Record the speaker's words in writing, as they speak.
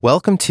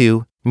Welcome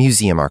to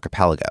Museum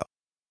Archipelago.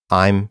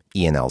 I'm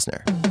Ian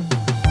Elsner.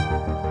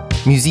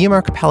 Museum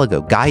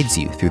Archipelago guides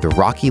you through the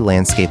rocky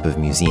landscape of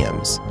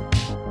museums.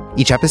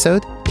 Each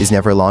episode is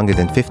never longer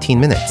than 15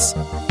 minutes.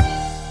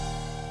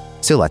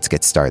 So let's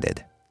get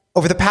started.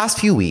 Over the past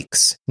few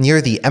weeks,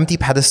 near the empty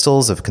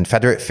pedestals of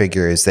Confederate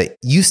figures that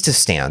used to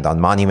stand on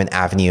Monument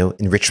Avenue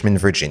in Richmond,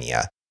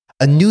 Virginia,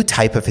 a new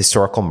type of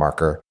historical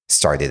marker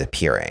started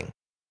appearing.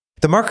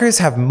 The markers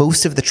have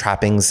most of the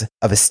trappings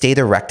of a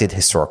state-erected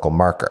historical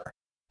marker,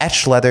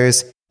 etched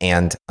letters,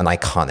 and an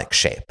iconic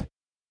shape.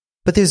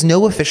 But there's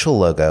no official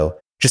logo,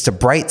 just a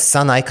bright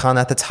sun icon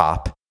at the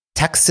top,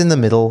 text in the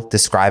middle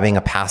describing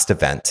a past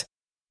event,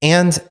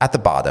 and at the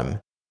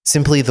bottom,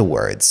 simply the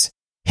words,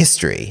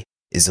 "History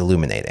is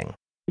illuminating."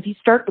 If you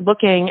start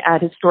looking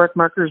at historic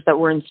markers that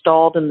were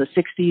installed in the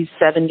 60s,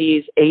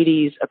 70s,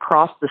 80s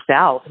across the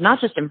South,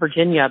 not just in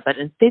Virginia, but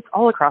in states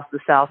all across the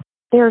South,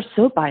 they are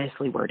so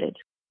biasly worded.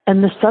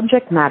 And the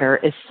subject matter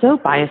is so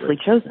biasly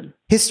chosen.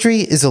 History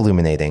is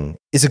Illuminating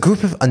is a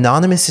group of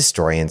anonymous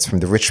historians from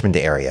the Richmond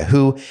area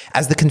who,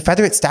 as the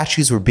Confederate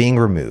statues were being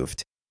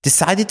removed,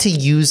 decided to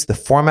use the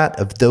format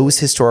of those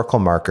historical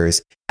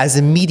markers as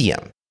a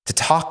medium to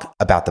talk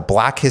about the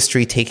Black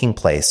history taking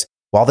place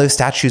while those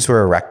statues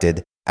were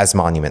erected as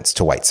monuments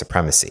to white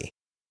supremacy.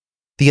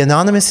 The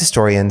anonymous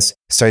historians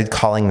started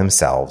calling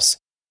themselves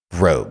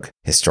rogue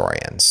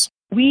historians.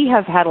 We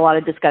have had a lot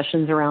of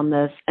discussions around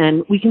this,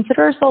 and we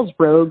consider ourselves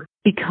rogue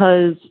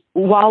because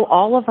while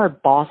all of our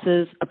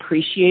bosses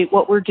appreciate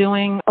what we're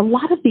doing, a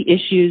lot of the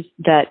issues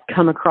that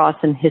come across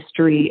in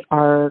history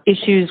are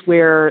issues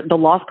where the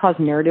lost cause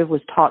narrative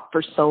was taught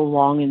for so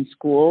long in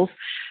schools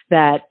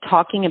that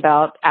talking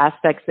about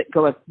aspects that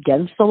go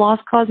against the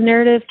lost cause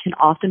narrative can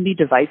often be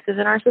divisive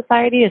in our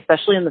society,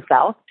 especially in the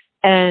South.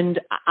 And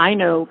I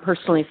know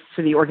personally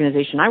for the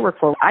organization I work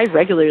for, I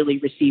regularly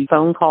receive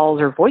phone calls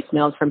or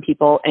voicemails from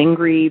people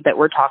angry that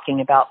we're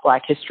talking about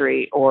Black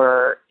history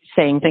or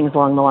saying things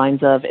along the lines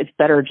of, it's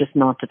better just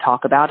not to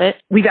talk about it.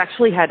 We've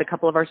actually had a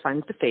couple of our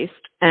signs defaced,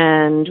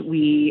 and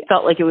we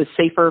felt like it was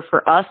safer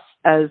for us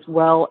as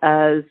well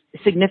as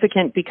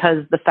significant because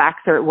the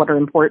facts are what are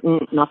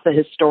important, not the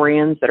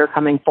historians that are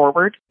coming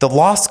forward. The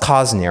lost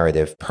cause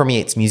narrative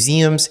permeates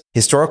museums,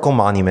 historical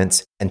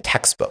monuments, and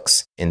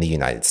textbooks in the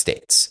United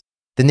States.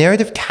 The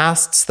narrative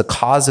casts the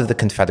cause of the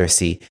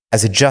Confederacy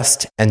as a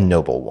just and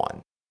noble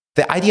one.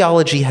 The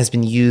ideology has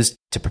been used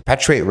to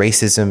perpetuate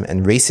racism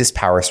and racist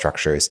power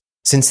structures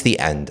since the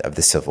end of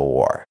the Civil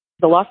War.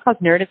 The lost cause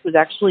narrative was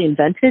actually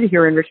invented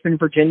here in Richmond,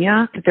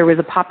 Virginia. There was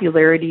a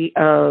popularity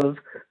of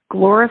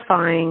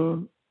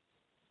glorifying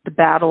the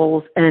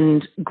battles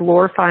and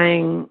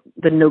glorifying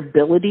the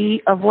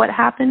nobility of what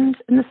happened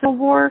in the Civil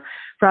War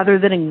rather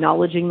than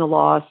acknowledging the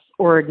loss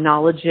or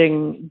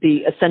acknowledging the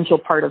essential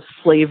part of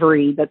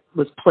slavery that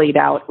was played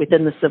out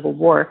within the Civil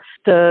War.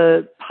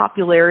 The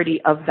popularity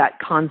of that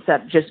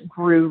concept just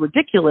grew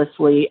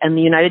ridiculously, and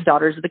the United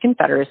Daughters of the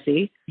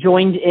Confederacy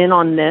joined in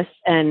on this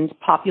and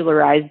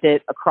popularized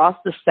it across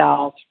the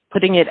South,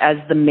 putting it as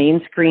the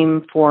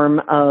mainstream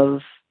form of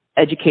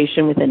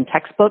education within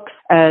textbooks,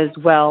 as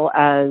well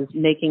as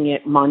making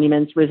it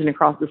monuments risen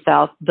across the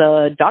South.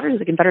 The Daughters of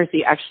the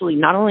Confederacy actually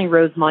not only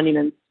rose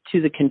monuments to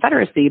the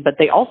Confederacy, but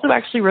they also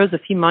actually rose a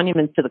few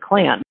monuments to the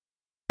Klan.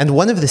 And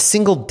one of the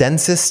single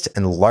densest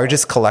and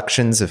largest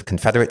collections of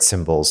Confederate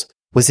symbols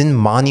was in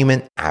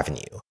Monument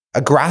Avenue, a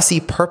grassy,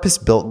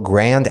 purpose-built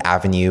grand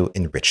avenue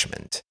in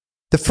Richmond.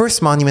 The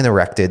first monument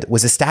erected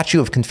was a statue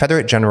of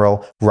Confederate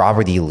General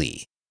Robert E.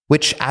 Lee,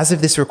 which, as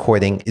of this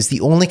recording, is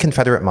the only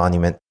Confederate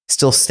monument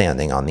still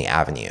standing on the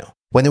avenue.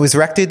 When it was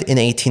erected in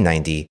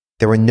 1890,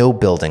 there were no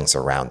buildings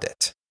around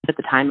it. At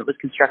the time it was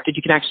constructed,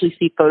 you can actually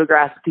see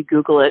photographs, if you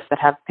Google it, that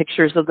have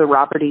pictures of the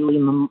Robert E. Lee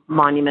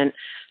monument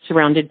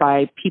surrounded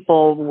by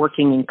people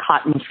working in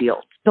cotton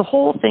fields. The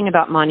whole thing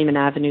about Monument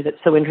Avenue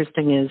that's so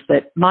interesting is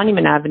that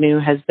Monument Avenue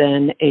has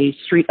been a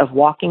street of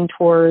walking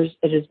tours.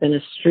 It has been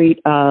a street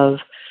of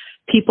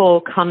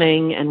people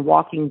coming and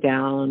walking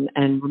down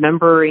and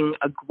remembering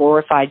a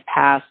glorified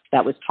past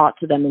that was taught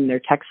to them in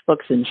their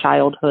textbooks in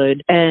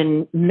childhood.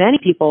 And many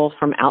people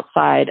from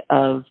outside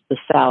of the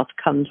South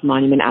come to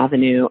Monument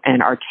Avenue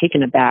and are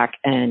taken aback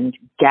and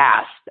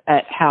gasp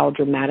at how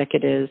dramatic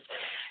it is.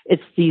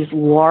 It's these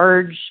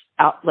larger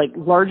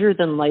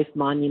than life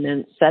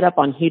monuments set up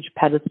on huge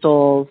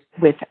pedestals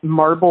with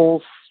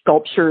marble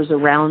sculptures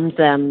around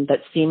them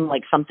that seem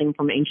like something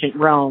from ancient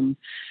Rome,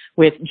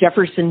 with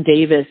Jefferson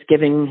Davis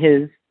giving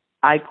his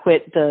 "I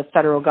quit the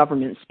federal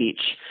government" speech,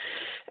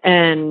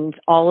 and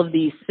all of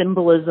these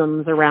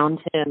symbolisms around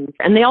him.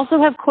 And they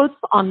also have quotes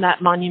on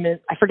that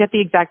monument. I forget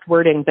the exact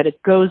wording, but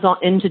it goes on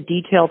into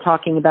detail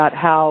talking about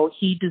how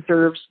he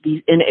deserves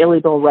these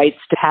inalienable rights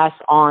to pass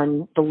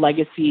on the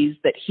legacies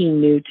that he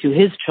knew to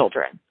his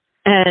children.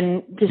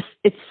 And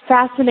it's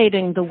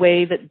fascinating the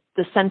way that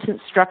the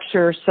sentence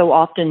structure so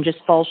often just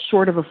falls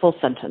short of a full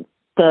sentence.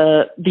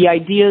 The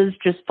ideas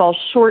just fall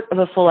short of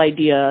a full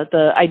idea.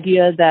 The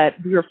idea that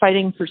we were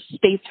fighting for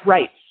states'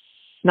 rights,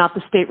 not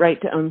the state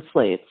right to own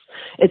slaves.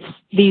 It's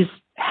these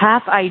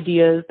half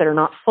ideas that are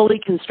not fully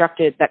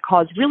constructed that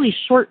cause really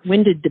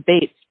short-winded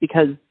debates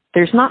because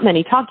there's not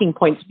many talking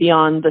points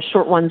beyond the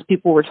short ones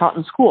people were taught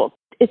in school.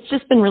 It's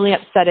just been really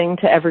upsetting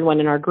to everyone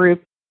in our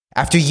group.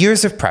 After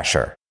years of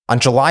pressure, on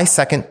July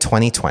 2nd,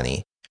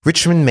 2020,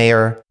 Richmond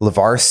Mayor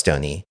LeVar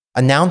Stoney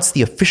announced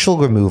the official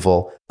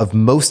removal of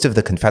most of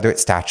the Confederate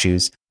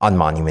statues on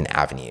Monument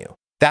Avenue.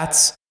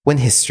 That's when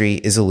History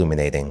is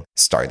Illuminating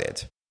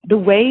started. The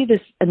way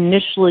this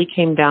initially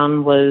came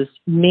down was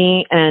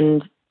me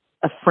and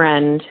a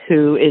friend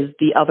who is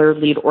the other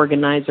lead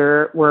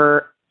organizer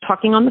were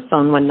talking on the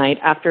phone one night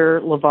after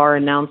LeVar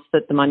announced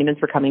that the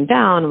monuments were coming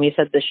down, and we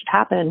said this should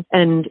happen.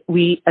 And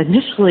we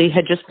initially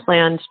had just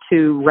planned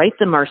to write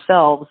them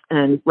ourselves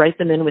and write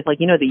them in with,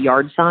 the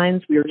yard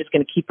signs. We were just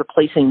going to keep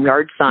replacing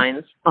yard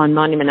signs on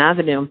Monument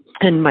Avenue.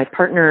 And my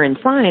partner in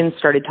signs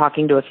started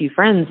talking to a few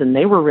friends, and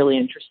they were really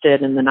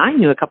interested. And then I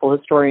knew a couple of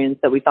historians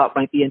that we thought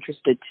might be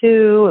interested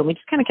too. And we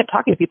just kind of kept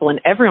talking to people,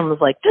 and everyone was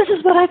like, this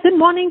is what I've been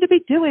wanting to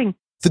be doing.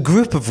 The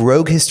group of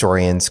rogue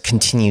historians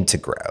continued to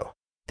grow.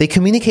 They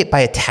communicate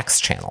by a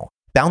text channel,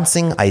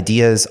 bouncing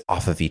ideas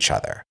off of each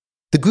other.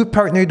 The group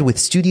partnered with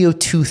Studio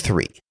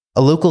 23,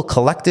 a local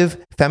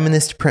collective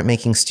feminist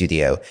printmaking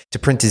studio, to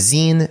print a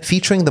zine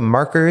featuring the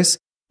markers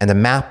and a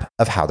map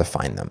of how to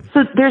find them.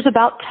 So there's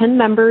about 10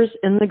 members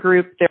in the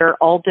group. They're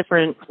all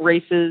different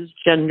races,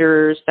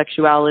 genders,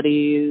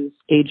 sexualities,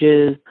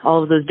 ages,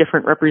 all of those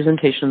different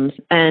representations.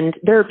 And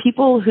there are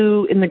people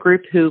who in the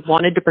group who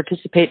wanted to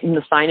participate in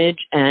the signage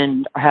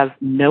and have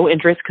no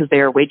interest because they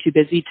are way too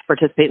busy to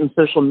participate in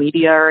social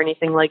media or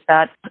anything like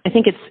that. I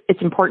think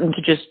it's important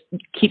to just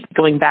keep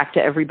going back to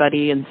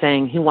everybody and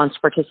saying who wants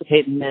to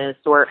participate in this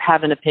or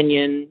have an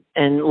opinion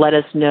and let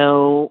us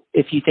know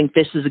if you think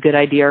this is a good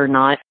idea or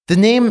not. The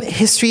name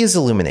History is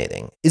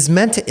Illuminating is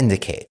meant to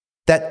indicate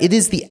that it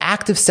is the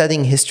act of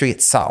studying history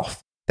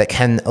itself that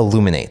can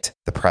illuminate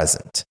the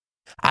present.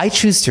 I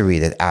choose to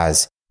read it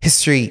as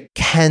history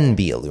can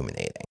be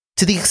illuminating.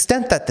 To the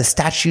extent that the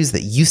statues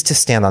that used to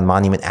stand on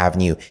Monument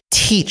Avenue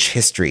teach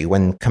history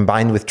when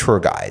combined with tour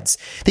guides,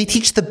 they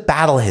teach the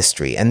battle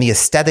history and the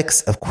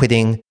aesthetics of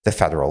quitting the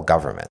federal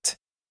government.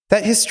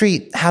 That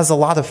history has a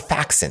lot of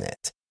facts in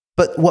it.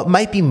 But what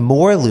might be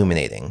more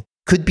illuminating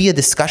could be a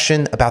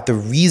discussion about the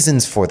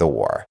reasons for the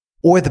war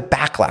or the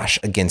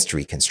backlash against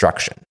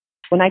Reconstruction.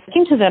 When I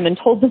came to them and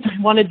told them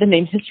I wanted the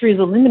name History is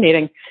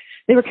Illuminating,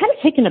 they were kind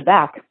of taken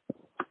aback.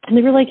 And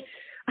they were like,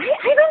 I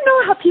don't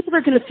know how people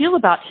are going to feel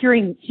about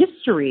hearing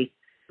history.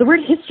 The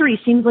word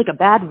history seems like a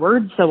bad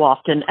word so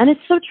often. And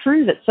it's so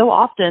true that so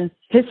often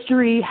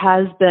history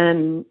has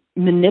been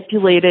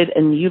manipulated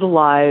and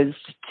utilized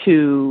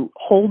to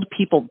hold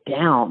people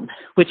down,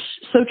 which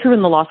is so true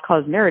in the Lost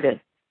Cause narrative.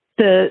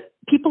 The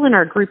people in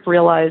our group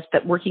realized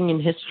that working in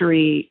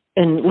history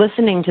and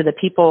listening to the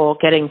people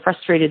getting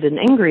frustrated and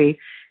angry,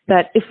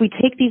 that if we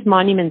take these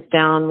monuments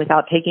down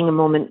without taking a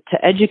moment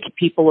to educate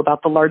people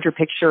about the larger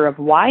picture of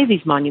why these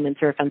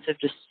monuments are offensive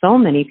to so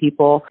many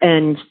people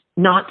and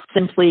not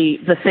simply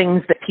the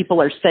things that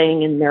people are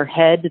saying in their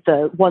head,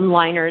 the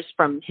one-liners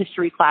from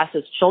history class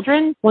as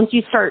children, once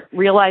you start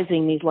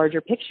realizing these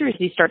larger pictures,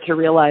 you start to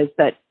realize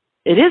that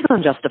it is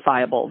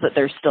unjustifiable that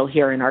they're still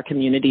here in our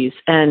communities.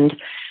 And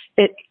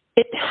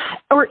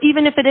or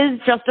even if it is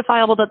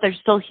justifiable that they're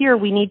still here,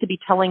 we need to be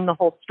telling the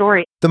whole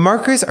story. The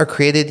markers are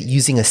created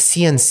using a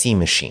CNC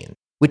machine,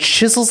 which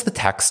chisels the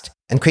text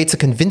and creates a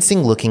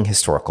convincing-looking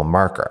historical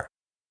marker.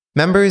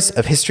 Members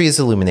of History is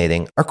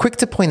Illuminating are quick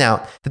to point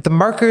out that the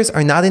markers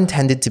are not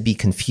intended to be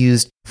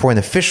confused for an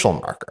official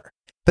marker,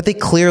 but they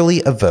clearly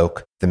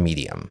evoke the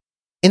medium.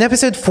 In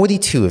episode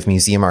 42 of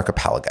Museum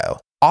Archipelago,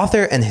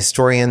 author and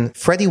historian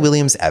Freddie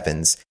Williams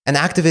Evans and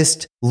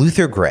activist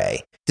Luther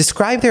Gray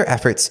describe their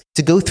efforts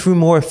to go through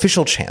more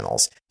official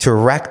channels to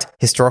erect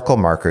historical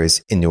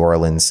markers in New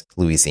Orleans,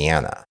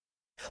 Louisiana.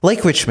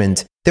 Like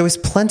Richmond, there was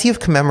plenty of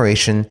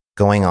commemoration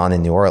going on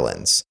in New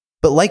Orleans.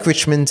 But like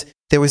Richmond,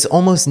 there was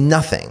almost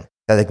nothing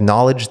that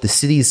acknowledged the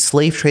city's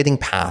slave trading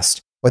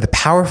past or the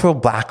powerful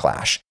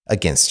backlash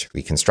against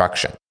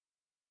Reconstruction.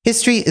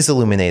 History is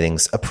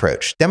Illuminating's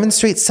approach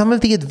demonstrates some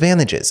of the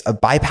advantages of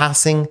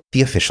bypassing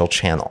the official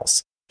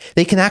channels.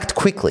 They can act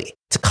quickly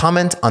to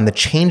comment on the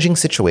changing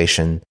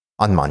situation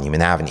on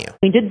Monument Avenue.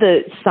 We did the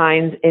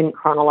signs in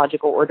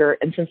chronological order,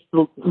 and since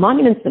the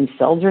monuments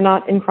themselves are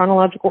not in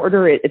chronological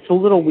order, it's a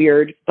little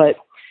weird, but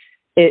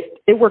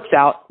it works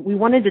out. We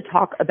wanted to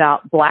talk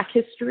about Black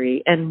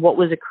history and what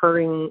was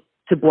occurring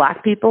to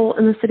Black people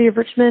in the city of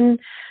Richmond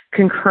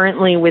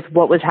concurrently with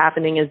what was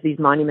happening as these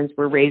monuments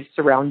were raised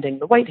surrounding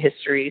the white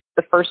history.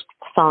 The first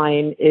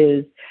sign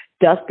is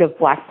Dusk of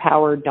Black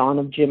Power, Dawn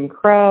of Jim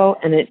Crow,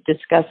 and it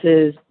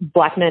discusses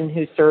Black men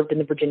who served in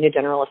the Virginia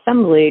General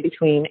Assembly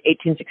between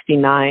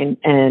 1869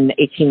 and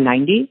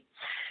 1890.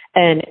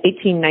 And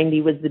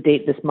 1890 was the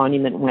date this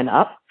monument went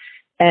up.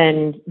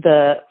 And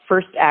the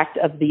first act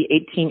of the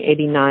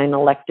 1889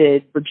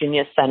 elected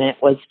Virginia Senate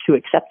was to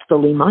accept the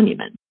Lee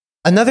Monument.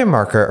 Another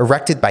marker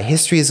erected by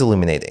History is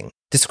Illuminating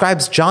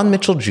describes John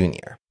Mitchell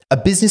Jr., a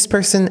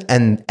businessperson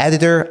and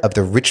editor of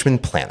the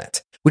Richmond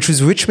Planet, which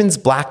was Richmond's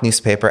black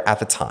newspaper at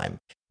the time,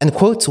 and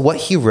quotes what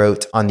he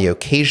wrote on the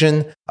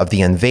occasion of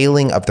the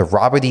unveiling of the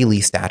Robert E.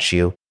 Lee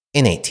statue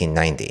in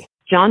 1890.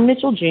 John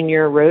Mitchell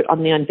Jr. wrote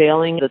on the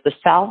unveiling that the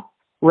South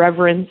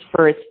reverence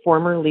for its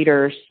former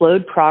leader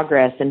slowed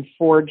progress and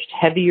forged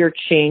heavier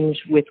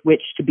change with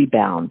which to be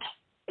bound.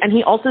 And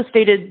he also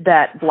stated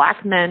that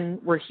Black men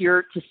were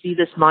here to see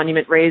this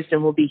monument raised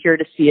and will be here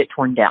to see it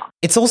torn down.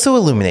 It's also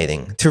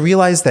illuminating to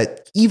realize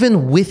that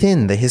even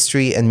within the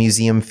history and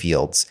museum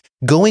fields,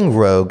 going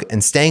rogue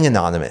and staying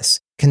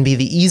anonymous can be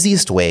the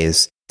easiest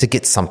ways to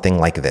get something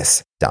like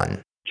this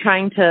done.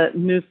 Trying to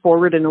move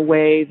forward in a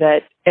way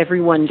that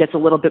everyone gets a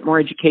little bit more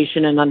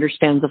education and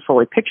understands the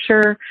fuller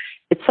picture.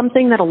 It's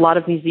something that a lot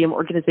of museum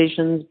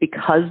organizations,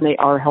 because they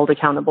are held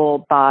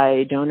accountable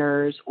by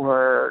donors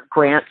or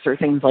grants or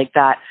things like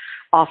that,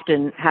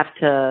 often have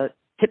to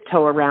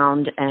tiptoe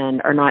around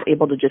and are not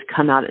able to just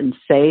come out and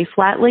say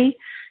flatly.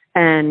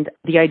 And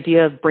the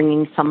idea of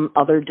bringing some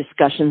other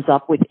discussions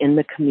up within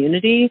the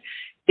community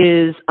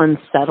is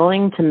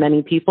unsettling to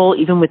many people,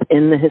 even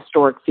within the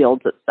historic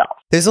fields itself.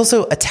 There's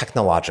also a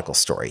technological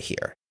story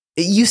here.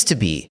 It used to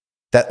be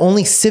that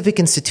only civic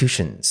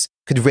institutions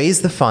could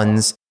raise the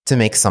funds to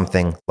make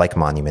something like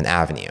Monument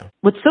Avenue.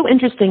 What's so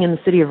interesting in the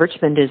city of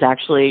Richmond is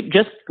actually,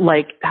 just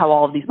like how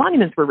all of these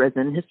monuments were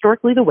risen,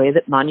 historically the way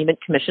that monument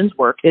commissions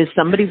work is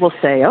somebody will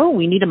say, oh,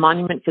 we need a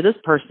monument for this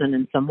person,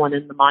 and someone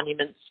in the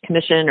monuments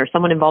commission or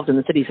someone involved in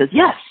the city says,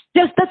 yes,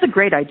 that's a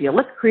great idea.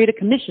 Let's create a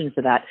commission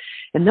for that.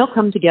 And they'll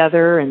come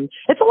together, and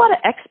it's a lot of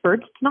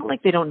experts. It's not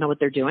like they don't know what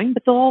they're doing,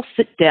 but they'll all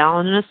sit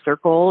down in a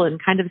circle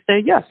and kind of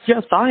say, yes,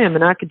 I am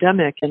an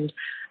academic, and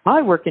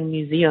I work in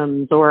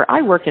museums, or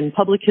I work in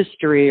public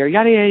history, or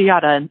yada, yada,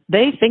 yada. And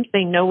they think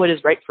they know what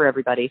is right for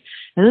everybody.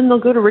 And then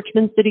they'll go to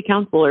Richmond City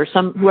Council or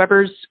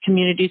whoever's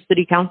community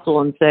city council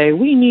and say,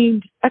 we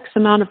need X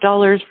amount of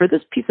dollars for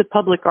this piece of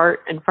public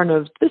art in front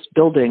of this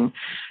building.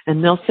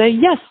 And they'll say,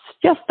 yes,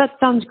 that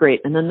sounds great.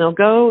 And then they'll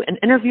go and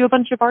interview a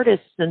bunch of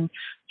artists and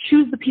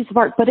choose the piece of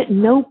art. But at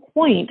no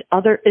point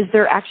these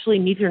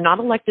are not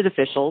elected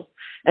officials.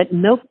 At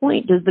no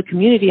point does the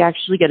community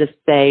actually get a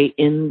say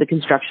in the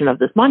construction of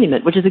this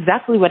monument, which is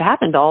exactly what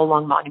happened all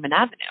along Monument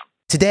Avenue.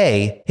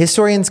 Today,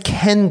 historians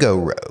can go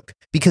rogue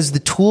because the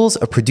tools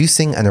of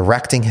producing and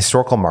erecting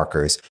historical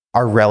markers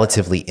are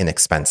relatively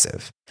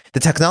inexpensive. The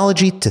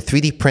technology to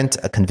 3D print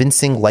a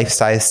convincing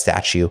life-size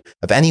statue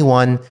of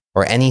anyone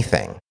or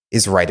anything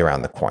is right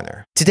around the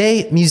corner.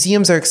 Today,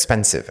 museums are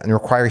expensive and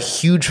require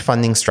huge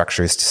funding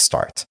structures to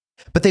start,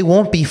 but they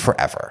won't be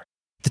forever.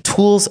 The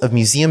tools of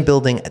museum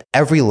building at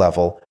every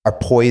level are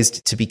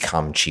poised to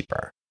become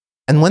cheaper.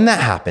 And when that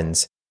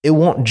happens, it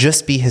won't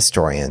just be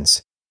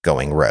historians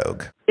going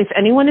rogue. If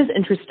anyone is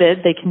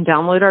interested, they can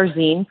download our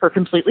zine for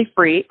completely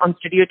free on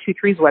Studio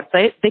 23's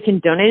website. They can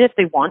donate if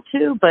they want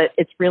to, but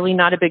it's really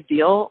not a big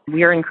deal.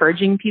 We are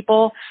encouraging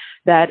people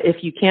that if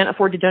you can't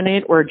afford to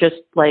donate or just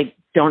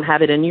don't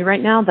have it in you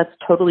right now, that's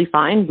totally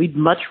fine. We'd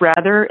much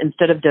rather,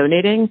 instead of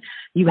donating,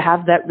 you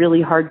have that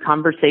really hard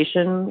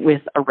conversation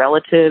with a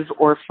relative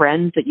or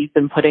friend that you've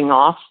been putting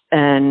off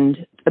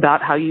and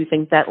about how you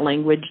think that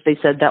language they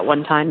said that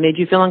one time made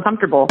you feel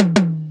uncomfortable.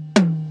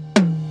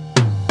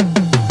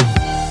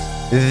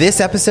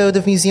 This episode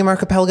of Museum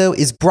Archipelago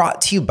is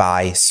brought to you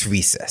by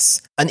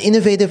Sreesis, an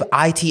innovative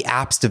IT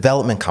apps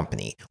development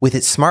company with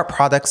its smart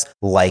products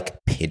like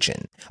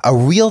Pigeon, a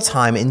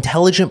real-time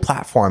intelligent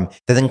platform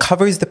that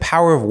uncovers the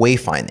power of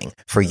wayfinding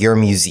for your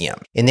museum,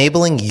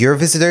 enabling your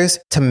visitors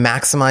to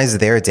maximize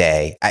their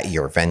day at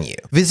your venue.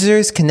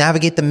 Visitors can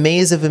navigate the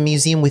maze of a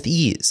museum with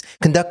ease,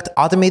 conduct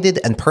automated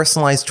and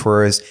personalized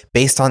tours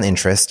based on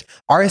interest,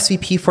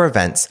 RSVP for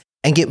events,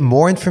 and get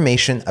more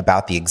information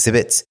about the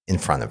exhibits in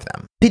front of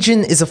them.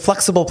 Pigeon is a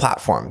flexible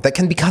platform that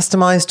can be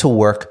customized to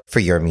work for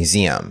your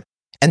museum.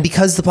 And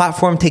because the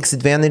platform takes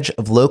advantage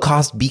of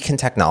low-cost beacon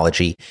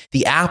technology,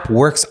 the app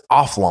works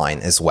offline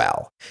as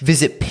well.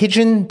 Visit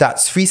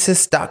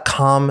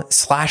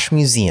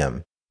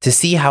pigeon.sreesis.com/museum to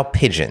see how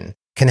Pigeon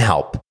can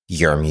help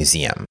your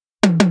museum.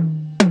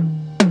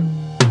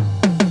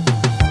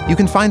 You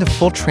can find a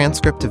full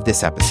transcript of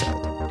this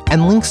episode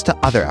and links to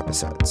other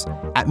episodes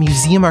at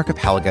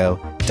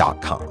museumarchipelago.com.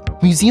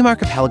 Museum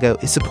Archipelago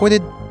is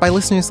supported by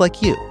listeners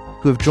like you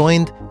who have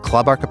joined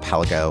Club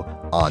Archipelago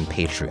on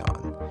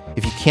Patreon.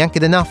 If you can't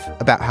get enough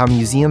about how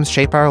museums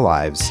shape our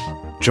lives,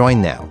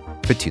 join now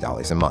for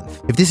 $2 a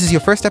month. If this is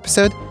your first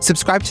episode,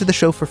 subscribe to the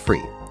show for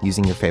free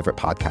using your favorite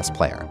podcast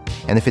player.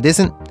 And if it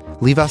isn't,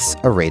 leave us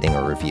a rating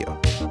or review.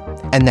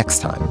 And next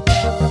time,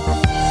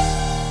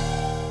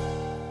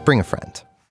 bring a friend.